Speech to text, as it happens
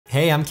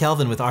Hey, I'm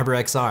Kelvin with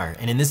ArborXR,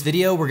 and in this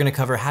video, we're gonna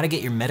cover how to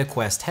get your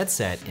MetaQuest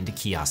headset into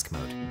kiosk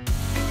mode.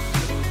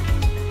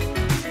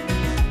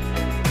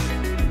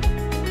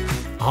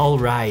 All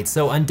right,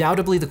 so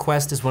undoubtedly the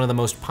Quest is one of the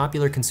most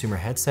popular consumer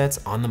headsets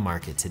on the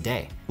market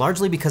today.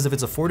 Largely because of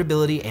its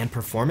affordability and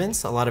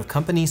performance, a lot of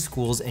companies,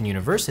 schools, and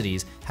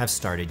universities have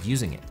started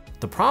using it.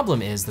 The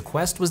problem is the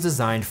Quest was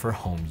designed for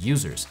home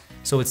users,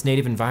 so its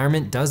native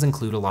environment does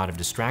include a lot of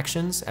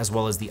distractions, as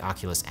well as the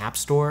Oculus App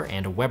Store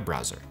and a web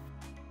browser.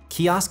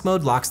 Kiosk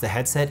mode locks the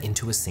headset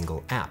into a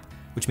single app,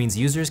 which means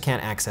users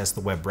can't access the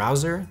web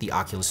browser, the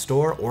Oculus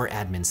Store, or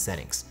admin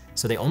settings,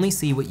 so they only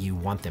see what you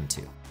want them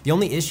to. The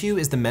only issue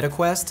is the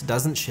MetaQuest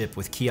doesn't ship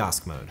with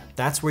kiosk mode.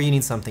 That's where you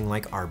need something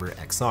like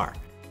ArborXR.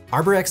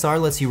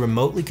 ArborXR lets you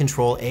remotely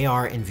control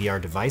AR and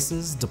VR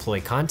devices, deploy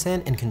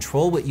content, and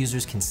control what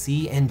users can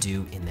see and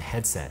do in the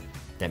headset.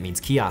 That means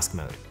kiosk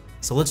mode.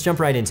 So let's jump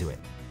right into it.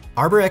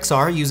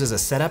 ArborXR uses a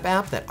setup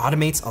app that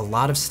automates a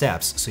lot of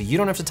steps so you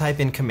don't have to type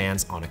in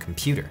commands on a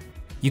computer.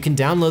 You can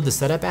download the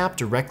setup app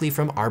directly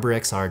from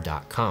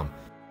arborxr.com.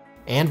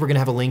 And we're gonna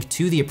have a link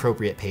to the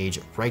appropriate page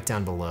right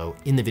down below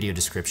in the video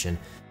description.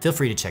 Feel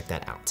free to check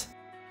that out.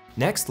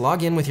 Next,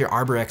 log in with your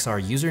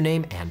ArborXR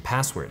username and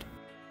password.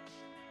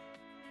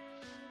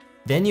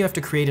 Then you have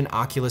to create an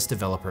Oculus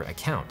developer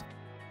account.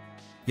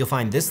 You'll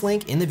find this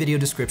link in the video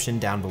description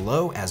down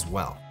below as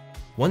well.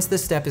 Once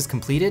this step is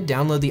completed,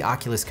 download the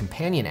Oculus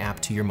Companion app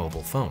to your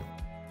mobile phone.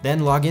 Then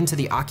log into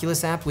the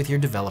Oculus app with your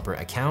developer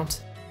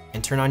account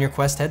and turn on your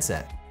Quest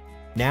headset.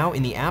 Now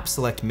in the app,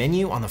 select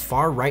Menu on the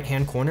far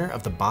right-hand corner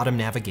of the bottom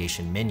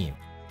navigation menu.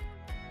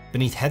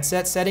 Beneath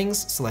Headset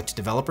Settings, select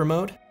Developer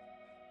Mode.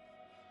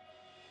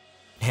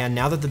 And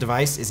now that the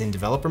device is in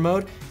developer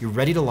mode, you're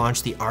ready to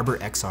launch the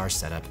ArborXR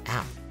Setup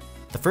app.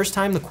 The first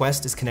time the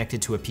Quest is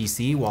connected to a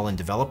PC while in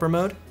developer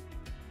mode,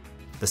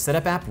 the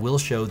Setup app will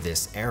show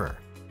this error.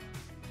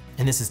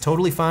 And this is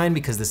totally fine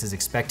because this is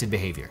expected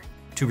behavior.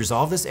 To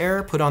resolve this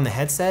error, put on the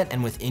headset,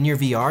 and within your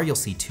VR, you'll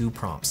see two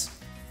prompts.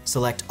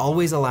 Select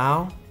Always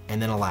Allow,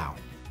 and then Allow.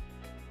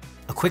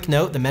 A quick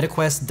note, the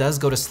MetaQuest does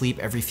go to sleep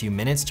every few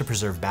minutes to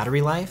preserve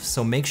battery life,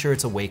 so make sure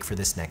it's awake for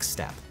this next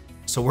step.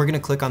 So we're gonna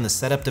click on the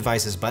Setup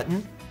Devices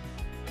button.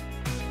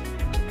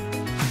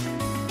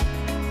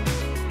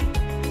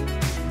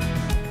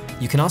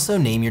 You can also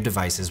name your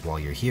devices while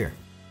you're here.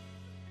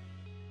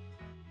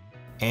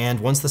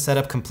 And once the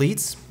setup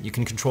completes, you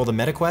can control the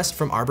MetaQuest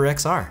from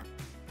ArborXR.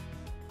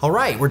 All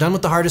right, we're done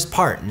with the hardest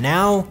part.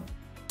 Now,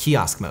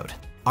 kiosk mode.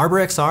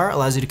 ArborXR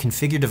allows you to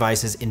configure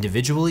devices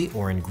individually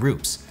or in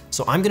groups.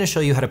 So I'm gonna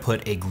show you how to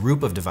put a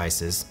group of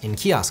devices in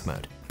kiosk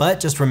mode. But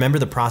just remember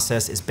the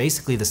process is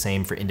basically the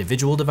same for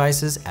individual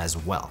devices as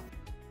well.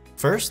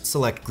 First,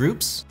 select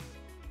Groups,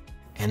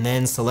 and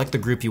then select the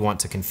group you want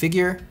to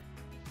configure.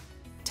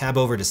 Tab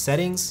over to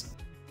Settings,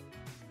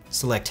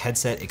 select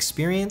Headset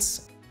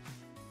Experience.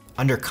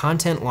 Under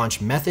Content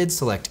Launch Method,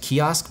 select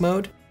Kiosk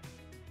Mode,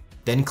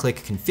 then click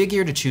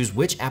Configure to choose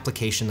which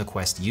application the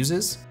Quest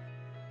uses.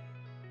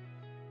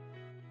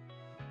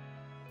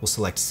 We'll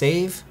select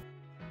Save,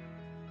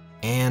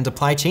 and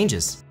apply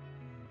changes.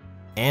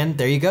 And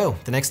there you go.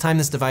 The next time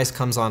this device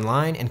comes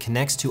online and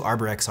connects to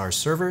ArborXR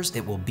servers,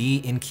 it will be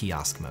in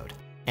kiosk mode.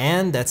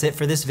 And that's it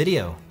for this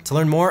video. To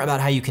learn more about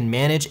how you can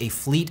manage a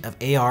fleet of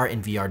AR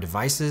and VR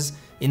devices,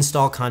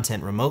 install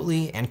content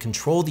remotely, and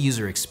control the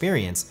user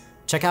experience,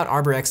 check out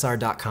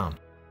arborxr.com.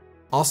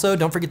 Also,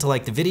 don't forget to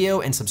like the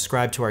video and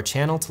subscribe to our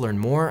channel to learn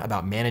more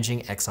about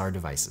managing XR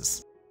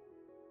devices.